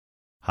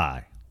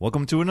Hi,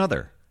 welcome to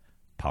another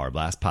Power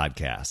Blast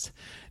podcast.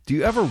 Do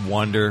you ever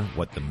wonder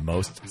what the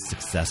most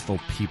successful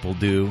people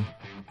do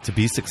to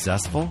be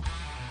successful?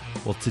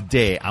 Well,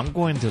 today I'm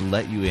going to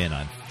let you in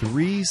on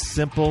 3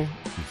 simple,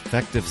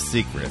 effective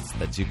secrets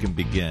that you can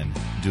begin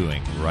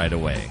doing right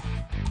away.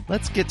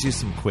 Let's get you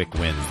some quick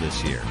wins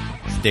this year.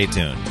 Stay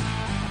tuned.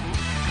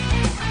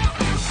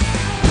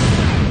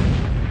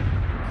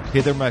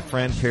 Hey there, my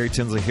friend. Perry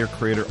Tinsley here,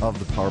 creator of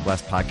the Power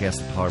Blast podcast,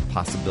 The Power of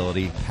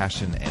Possibility,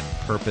 Passion, and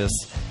Purpose.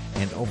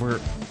 And over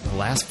the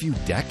last few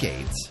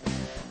decades,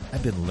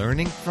 I've been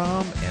learning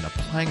from and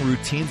applying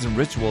routines and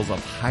rituals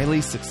of highly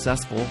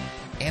successful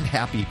and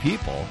happy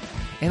people.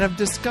 And I've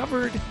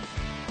discovered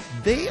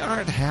they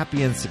aren't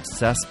happy and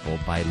successful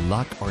by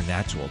luck or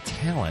natural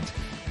talent.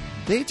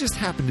 They just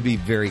happen to be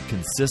very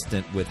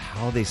consistent with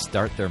how they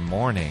start their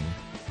morning.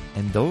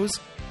 And those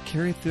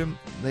carry them,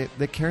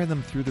 they carry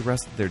them through the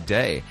rest of their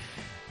day.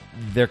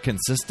 They're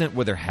consistent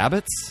with their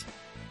habits,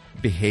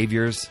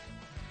 behaviors,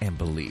 and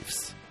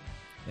beliefs.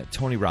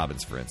 Tony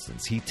Robbins, for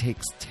instance, he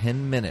takes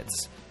 10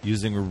 minutes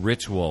using a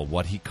ritual,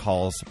 what he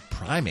calls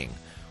priming,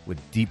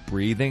 with deep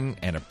breathing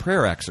and a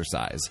prayer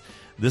exercise.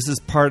 This is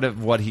part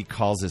of what he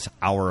calls his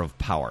hour of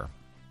power.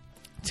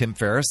 Tim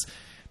Ferriss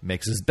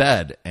makes his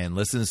bed and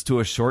listens to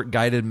a short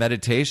guided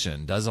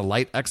meditation, does a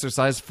light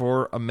exercise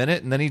for a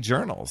minute, and then he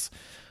journals.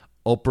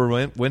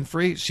 Oprah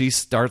Winfrey, she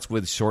starts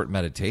with short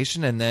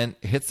meditation and then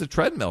hits the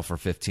treadmill for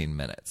 15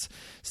 minutes.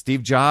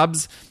 Steve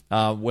Jobs,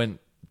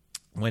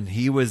 when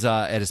he was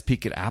at his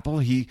peak at Apple,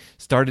 he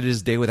started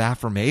his day with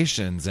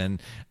affirmations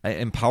and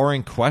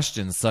empowering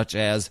questions such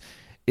as,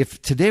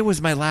 if today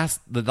was the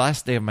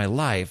last day of my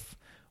life,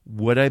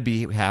 would I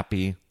be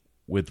happy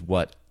with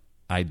what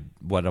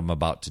I'm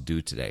about to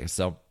do today?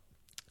 So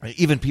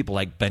even people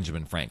like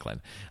Benjamin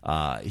Franklin,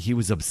 he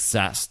was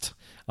obsessed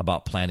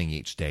about planning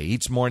each day.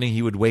 Each morning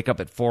he would wake up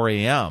at 4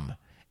 a.m.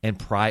 and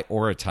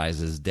prioritize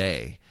his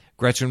day.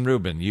 Gretchen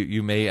Rubin,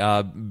 you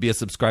may be a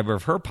subscriber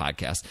of her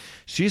podcast.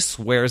 She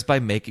swears by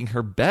making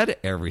her bed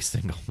every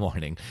single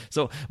morning.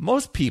 So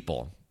most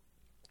people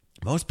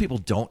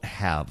don't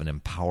have an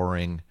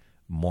empowering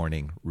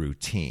morning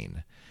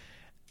routine.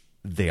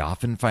 They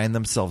often find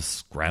themselves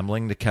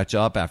scrambling to catch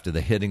up after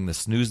hitting the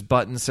snooze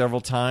button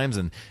several times,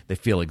 and they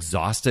feel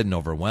exhausted and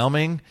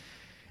overwhelming,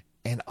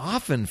 and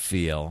often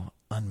feel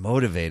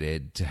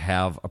unmotivated to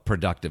have a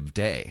productive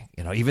day.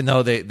 Even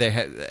though they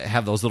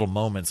have those little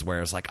moments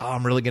where it's like, oh,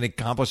 I'm really going to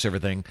accomplish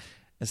everything,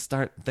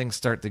 and things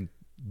start to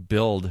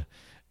build.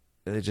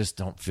 They just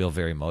don't feel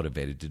very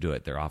motivated to do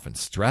it. They're often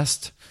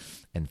stressed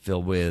and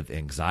filled with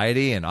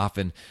anxiety, and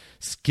often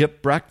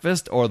skip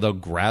breakfast, or they'll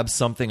grab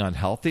something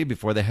unhealthy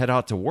before they head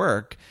out to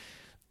work.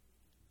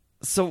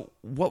 So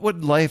what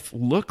would life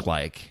look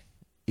like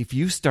if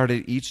you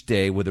started each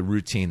day with a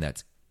routine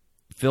that's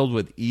filled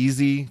with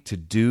easy to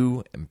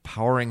do,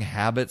 empowering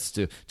habits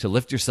to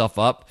lift yourself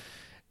up,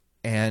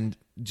 and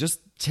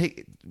just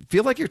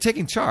feel like you're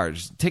taking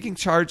charge? Taking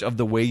charge of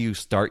the way you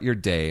start your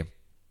day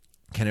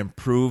can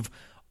improve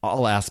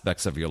all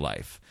aspects of your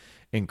life,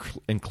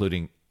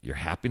 including your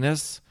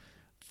happiness,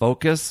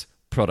 focus,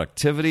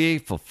 productivity,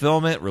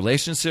 fulfillment,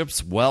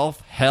 relationships,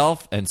 wealth,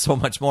 health, and so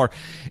much more.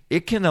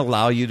 It can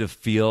allow you to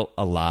feel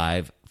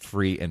alive,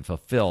 free, and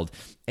fulfilled.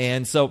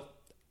 And so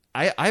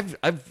I've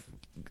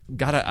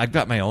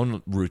got my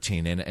own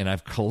routine, and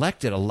I've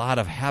collected a lot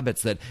of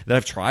habits that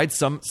I've tried.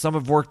 Some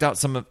have worked out,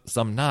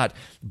 some not.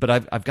 But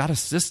I've got a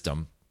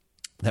system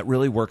that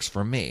really works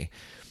for me.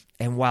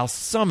 And while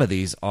some of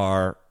these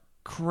are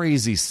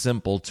crazy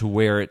simple to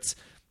where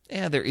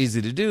they're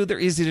easy to do,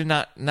 they're easy to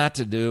not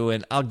to do,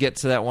 and I'll get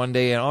to that one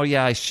day, and oh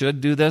yeah, I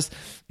should do this.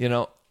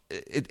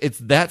 It's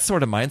that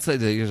sort of mindset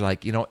that you're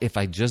like, if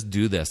I just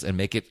do this and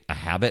make it a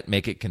habit,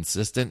 make it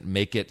consistent,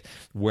 make it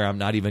where I'm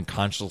not even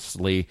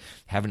consciously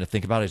having to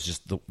think about it, it's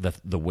just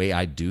the way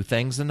I do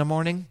things in the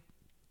morning,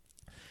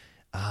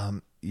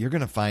 you're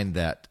going to find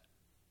that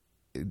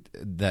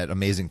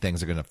amazing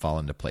things are going to fall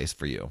into place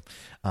for you.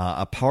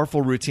 A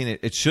powerful routine,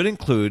 it should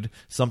include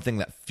something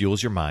that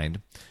fuels your mind,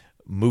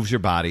 moves your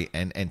body,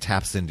 and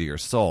taps into your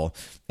soul.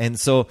 And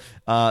so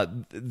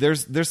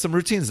there's some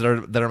routines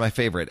that are my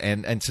favorite.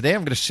 And today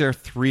I'm going to share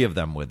 3 of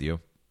them with you.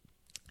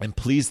 And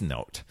please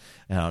note,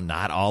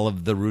 not all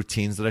of the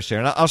routines that I share,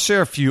 and I'll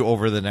share a few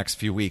over the next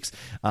few weeks,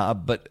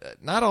 but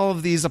not all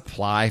of these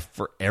apply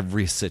for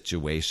every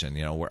situation.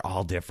 We're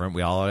all different.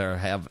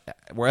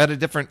 We're at a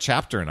different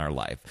chapter in our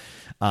life.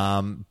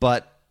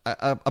 But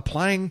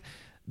applying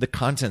the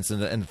contents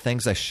and the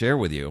things I share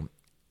with you,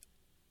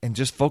 and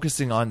just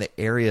focusing on the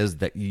areas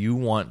that you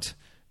want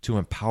to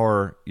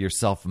empower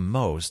yourself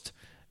most,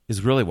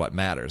 is really what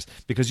matters.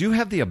 Because you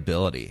have the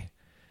ability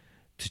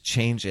to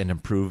change and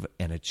improve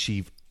and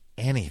achieve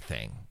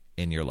anything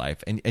in your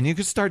life. And you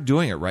can start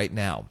doing it right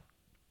now.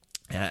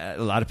 A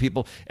lot of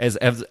people, as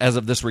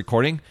of this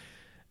recording,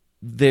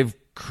 they've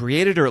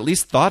created or at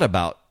least thought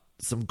about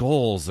some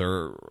goals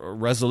or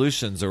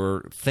resolutions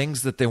or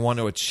things that they want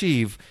to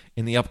achieve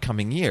in the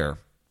upcoming year.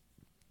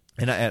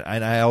 And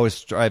I always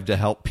strive to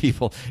help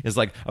people. Is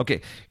like,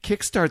 okay,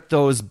 kickstart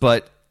those,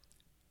 but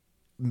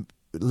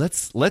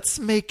let's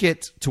make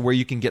it to where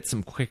you can get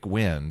some quick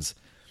wins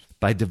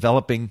by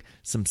developing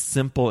some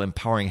simple,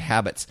 empowering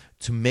habits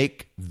to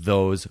make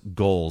those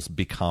goals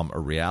become a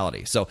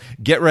reality. So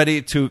get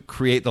ready to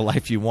create the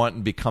life you want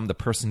and become the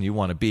person you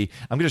want to be.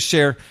 I'm going to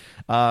share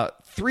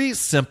 3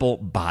 simple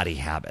body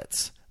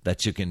habits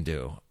that you can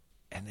do.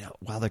 And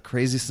while they're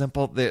crazy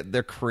simple,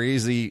 they're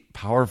crazy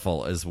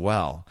powerful as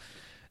well.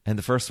 And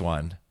the first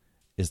one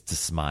is to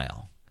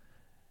smile.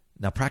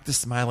 Now, practice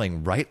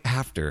smiling right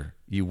after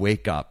you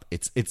wake up.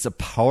 It's a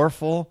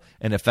powerful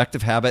and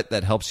effective habit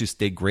that helps you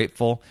stay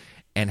grateful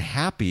and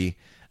happy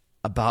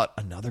about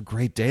another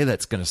great day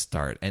that's going to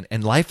start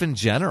and life in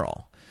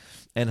general.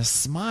 And a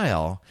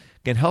smile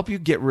can help you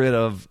get rid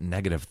of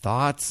negative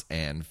thoughts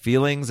and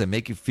feelings and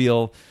make you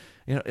feel,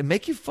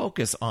 make you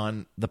focus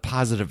on the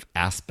positive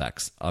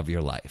aspects of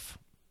your life.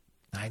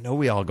 I know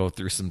we all go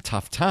through some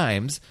tough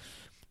times,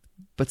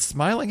 but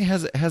smiling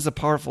has a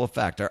powerful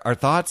effect. Our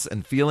thoughts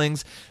and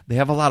feelings, they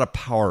have a lot of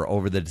power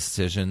over the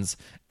decisions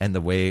and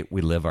the way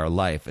we live our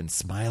life. And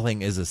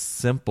smiling is a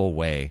simple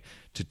way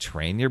to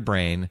train your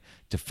brain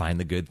to find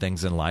the good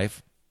things in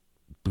life,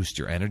 boost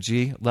your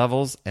energy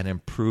levels, and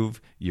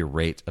improve your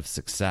rate of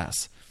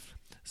success.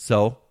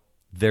 So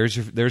there's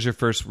your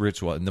first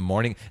ritual in the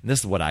morning. And this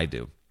is what I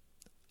do.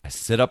 I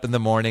sit up in the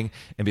morning,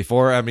 and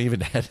before I'm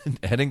even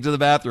heading to the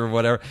bathroom or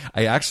whatever,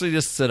 I actually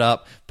just sit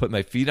up, put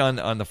my feet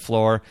on the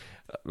floor,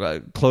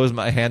 close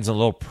my hands in a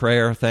little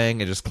prayer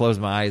thing, and just close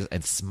my eyes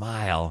and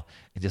smile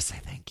and just say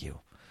thank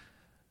you.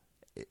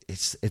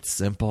 It's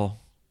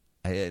simple.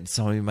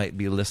 Some of you might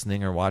be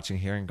listening or watching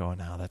here and going,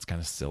 "No, that's kind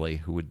of silly.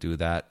 Who would do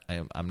that?"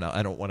 I'm not.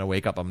 I don't want to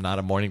wake up. I'm not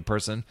a morning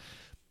person.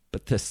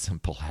 But this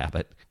simple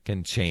habit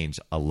can change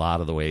a lot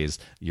of the ways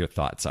your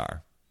thoughts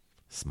are.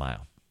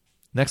 Smile.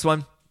 Next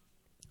one,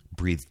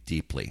 breathe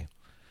deeply.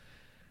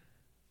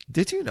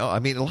 Did you know? I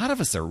mean, a lot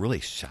of us are really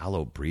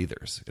shallow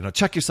breathers.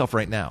 Check yourself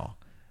right now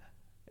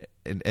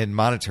and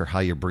monitor how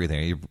you're breathing.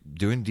 Are you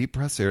doing deep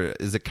breaths, or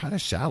is it kind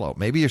of shallow?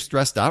 Maybe you're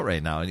stressed out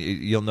right now, and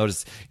you'll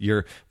notice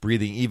your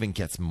breathing even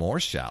gets more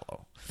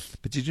shallow.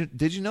 But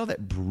did you know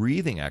that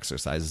breathing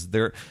exercises,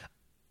 they're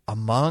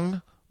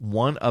among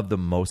one of the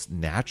most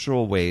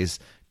natural ways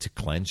to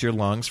cleanse your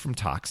lungs from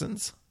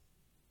toxins?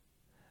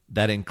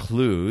 That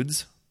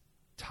includes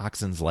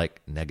toxins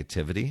like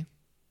negativity,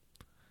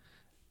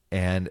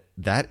 and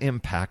that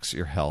impacts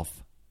your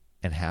health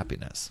and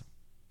happiness.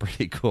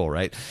 Pretty cool,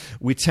 right?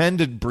 We tend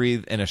to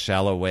breathe in a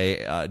shallow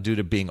way due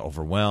to being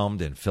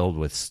overwhelmed and filled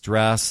with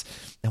stress.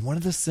 And one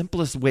of the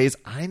simplest ways,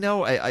 I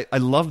know, I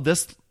love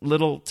this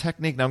little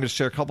technique. Now I'm going to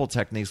share a couple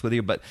techniques with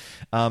you, but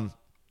a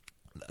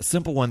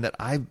simple one that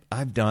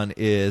I've done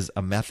is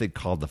a method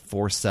called the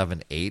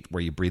 4-7-8,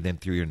 where you breathe in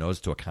through your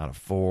nose to a count of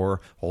 4,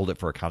 hold it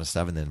for a count of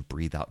 7, then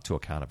breathe out to a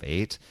count of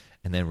 8.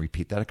 And then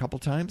repeat that a couple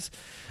times.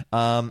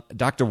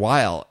 Dr.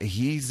 Weil,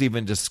 he's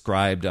even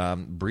described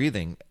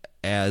breathing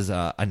as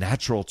a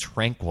natural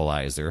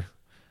tranquilizer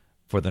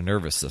for the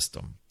nervous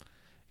system.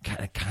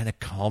 Kind of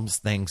calms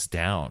things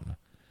down.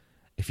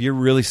 If you're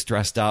really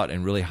stressed out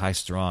and really high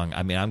strung,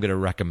 I'm going to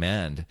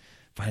recommend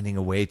finding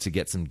a way to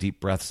get some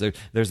deep breaths.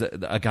 There's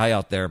a guy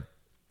out there.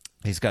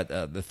 He's got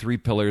the 3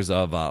 pillars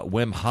of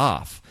Wim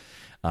Hof.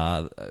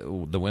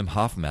 The Wim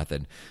Hof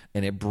method,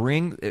 and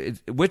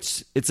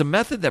it's a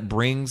method that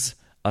brings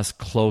us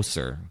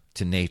closer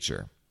to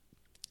nature,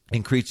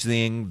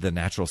 increasing the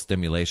natural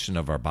stimulation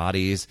of our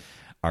bodies,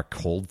 our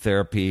cold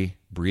therapy,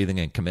 breathing,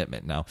 and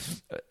commitment. Now,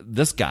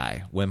 this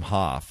guy, Wim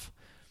Hof,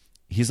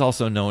 he's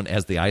also known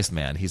as the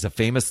Iceman. He's a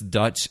famous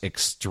Dutch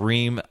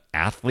extreme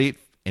athlete,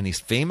 and he's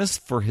famous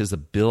for his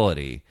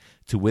ability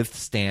to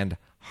withstand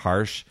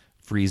harsh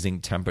freezing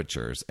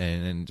temperatures,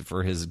 and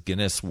for his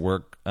Guinness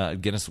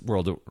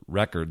World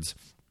Records,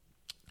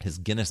 his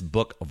Guinness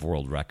Book of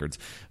World Records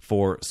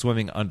for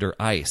swimming under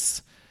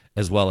ice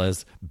as well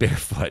as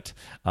barefoot.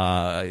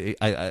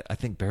 I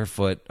think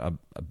barefoot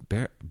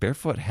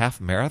half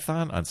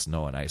marathon on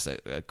snow and ice.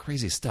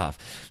 Crazy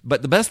stuff.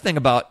 But the best thing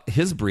about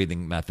his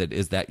breathing method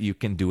is that you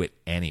can do it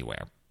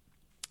anywhere.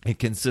 It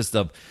consists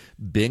of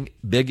big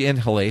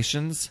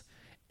inhalations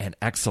and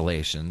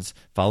exhalations,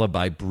 followed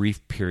by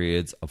brief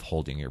periods of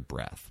holding your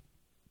breath.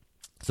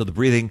 So the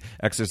breathing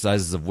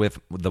exercises of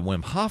the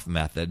Wim Hof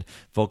method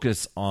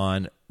focus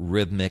on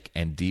rhythmic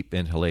and deep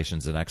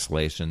inhalations and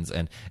exhalations,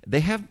 and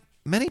they have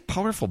many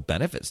powerful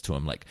benefits to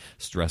them, like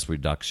stress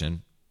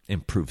reduction,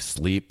 improved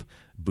sleep,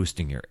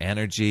 boosting your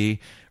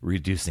energy,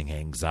 reducing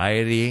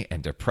anxiety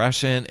and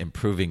depression,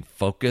 improving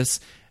focus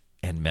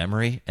and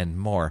memory, and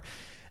more.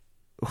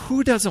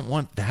 Who doesn't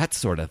want that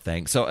sort of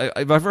thing? So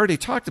I've already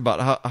talked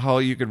about how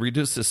you could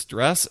reduce the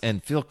stress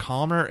and feel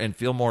calmer and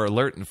feel more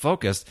alert and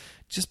focused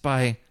just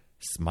by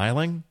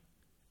smiling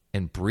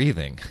and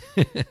breathing.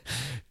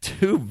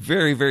 2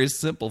 very, very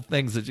simple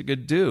things that you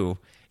could do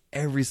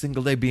every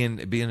single day, being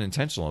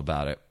intentional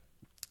about it.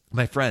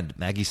 My friend,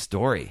 Maggie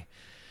Story,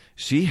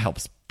 she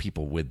helps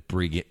people with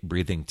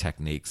breathing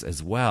techniques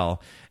as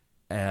well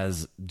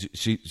as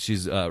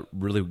she's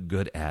really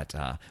good at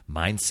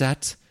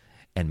mindset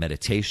and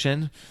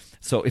meditation.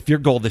 So if your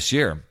goal this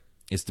year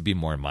is to be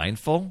more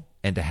mindful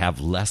and to have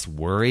less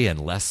worry and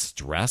less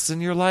stress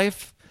in your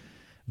life,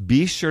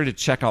 be sure to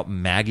check out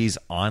Maggie's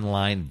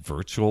online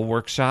virtual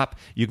workshop.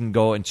 You can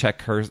go and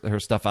check her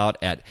stuff out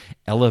at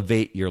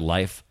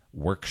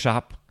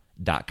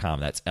elevateyourlifeworkshop.com.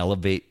 That's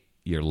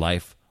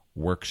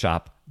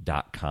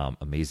elevateyourlifeworkshop.com.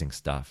 Amazing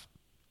stuff.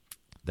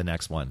 The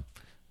next one,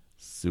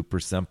 super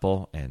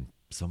simple, and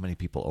so many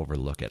people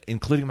overlook it,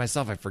 including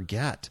myself. I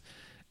forget.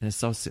 And it's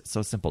so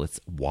simple. It's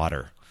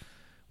water.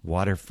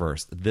 Water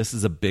first. This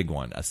is a big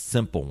one, a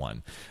simple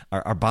one.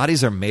 Our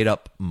bodies are made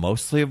up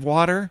mostly of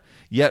water,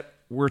 yet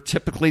we're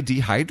typically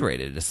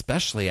dehydrated,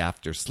 especially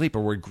after sleep,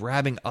 or we're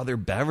grabbing other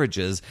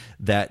beverages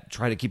that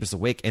try to keep us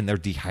awake, and they're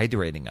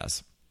dehydrating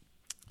us.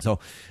 So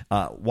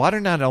water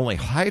not only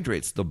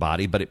hydrates the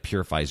body, but it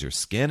purifies your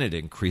skin. It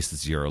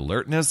increases your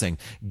alertness and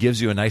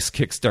gives you a nice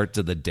kickstart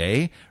to the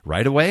day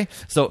right away.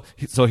 So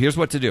here's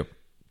what to do.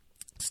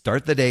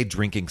 Start the day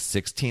drinking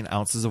 16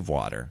 ounces of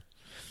water,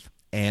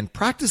 and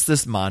practice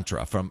this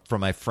mantra from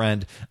my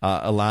friend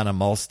Alana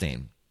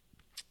Mulstein.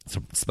 It's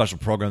a special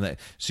program that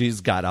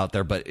she's got out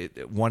there, but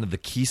one of the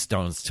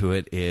keystones to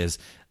it is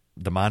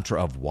the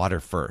mantra of water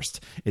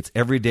first. It's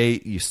every day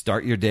you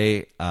start your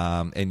day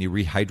and you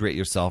rehydrate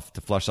yourself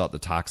to flush out the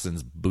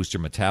toxins, boost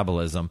your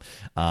metabolism,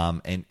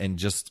 and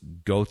just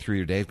go through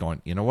your day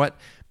going, you know what?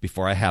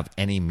 Before I have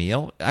any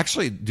meal,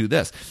 actually do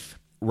this.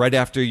 Right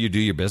after you do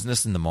your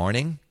business in the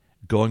morning,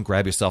 go and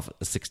grab yourself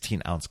a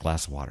 16-ounce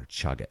glass of water.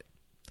 Chug it.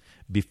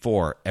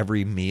 Before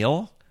every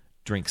meal,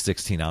 drink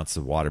 16 ounces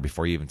of water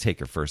before you even take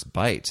your first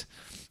bite.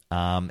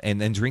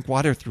 And then drink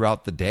water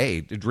throughout the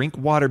day. Drink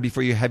water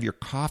before you have your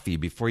coffee,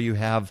 before you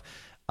have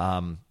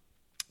a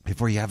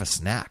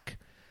snack.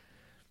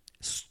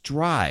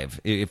 Strive,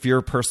 if you're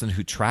a person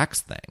who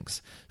tracks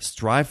things,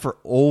 strive for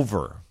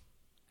over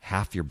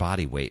half your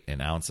body weight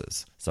in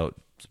ounces. So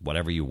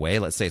whatever you weigh,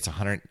 let's say it's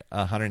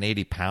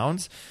 180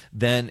 pounds,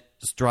 then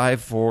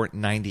strive for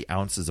 90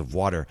 ounces of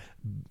water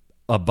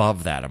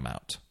above that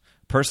amount.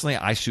 Personally,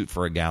 I shoot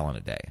for a gallon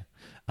a day.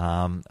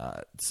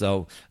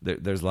 So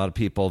there's a lot of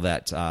people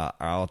that are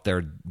out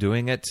there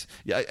doing it.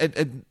 Yeah,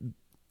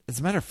 as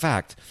a matter of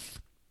fact,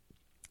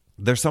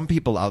 there's some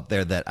people out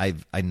there that I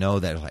know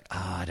that are like,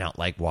 I don't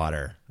like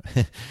water.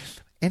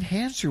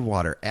 Enhance your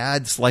water.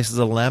 Add slices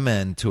of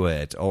lemon to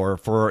it, or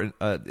for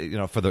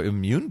the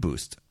immune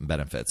boost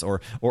benefits,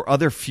 or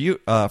other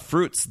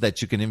fruits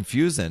that you can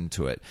infuse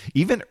into it.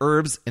 Even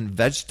herbs and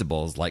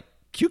vegetables like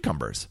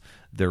cucumbers,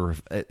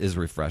 is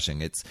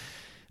refreshing. It's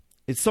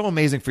so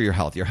amazing for your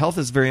health. Your health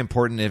is very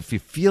important. If you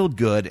feel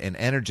good and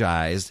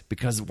energized,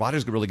 because water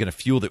is really going to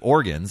fuel the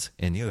organs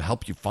and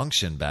help you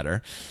function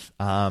better,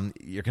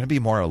 you're going to be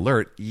more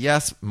alert.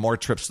 Yes, more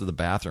trips to the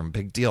bathroom,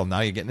 big deal. Now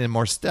you're getting in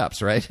more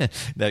steps, right?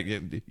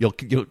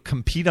 You'll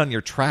compete on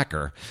your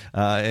tracker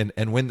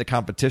and win the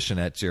competition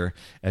at your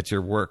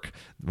work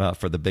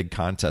for the big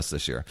contest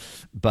this year.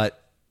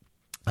 But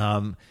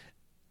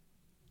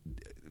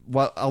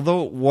well,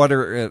 although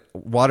water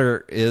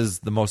is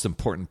the most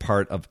important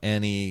part of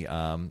any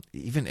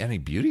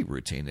beauty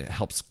routine, it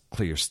helps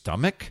clear your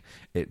stomach,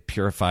 it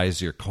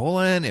purifies your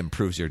colon,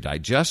 improves your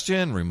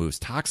digestion, removes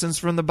toxins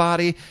from the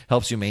body,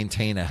 helps you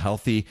maintain a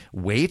healthy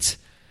weight,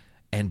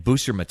 and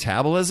boosts your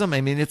metabolism.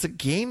 I mean, it's a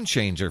game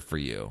changer for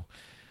you.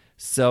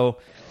 So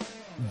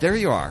there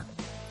you are.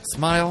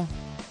 Smile,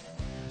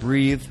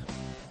 breathe,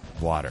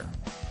 water.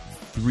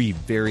 3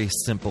 very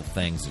simple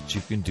things that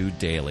you can do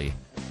daily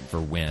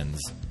for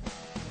wins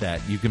that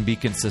you can be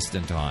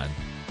consistent on,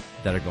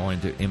 that are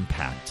going to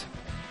impact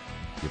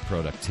your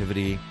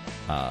productivity,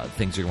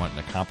 things you're wanting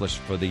to accomplish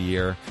for the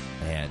year.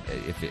 And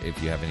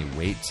if you have any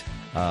weight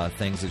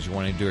things that you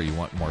want to do, or you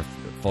want more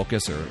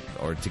focus,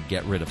 or to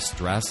get rid of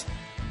stress,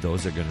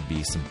 those are going to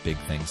be some big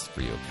things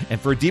for you.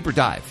 And for a deeper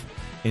dive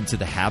into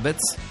the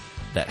habits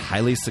that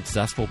highly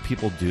successful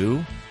people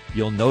do,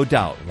 you'll no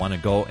doubt want to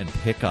go and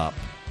pick up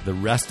the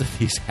rest of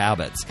these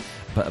habits.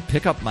 But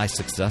pick up my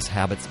Success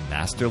Habits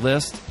Master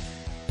List,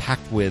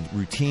 packed with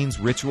routines,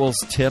 rituals,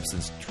 tips,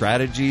 and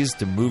strategies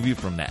to move you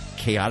from that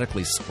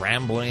chaotically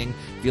scrambling,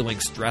 feeling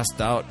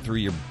stressed out through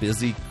your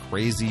busy,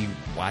 crazy,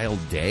 wild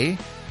day,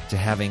 to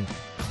having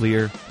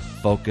clear,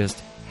 focused,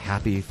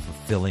 happy,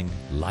 fulfilling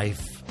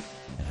life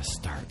and a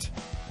start.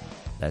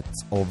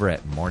 That's over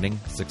at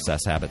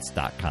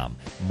morningsuccesshabits.com.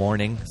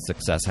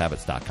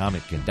 morningsuccesshabits.com.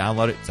 You can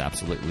download it. It's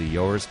absolutely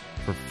yours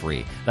for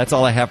free. That's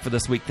all I have for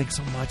this week. Thanks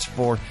so much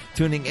for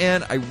tuning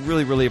in. I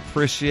really, really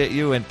appreciate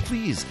you. And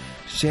please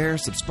share,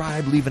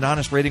 subscribe, leave an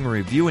honest rating or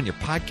review in your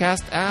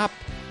podcast app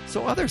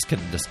so others can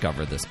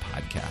discover this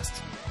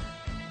podcast.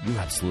 You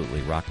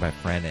absolutely rock, my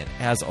friend. And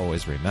as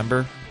always,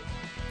 remember,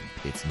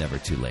 it's never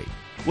too late.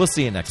 We'll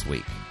see you next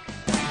week.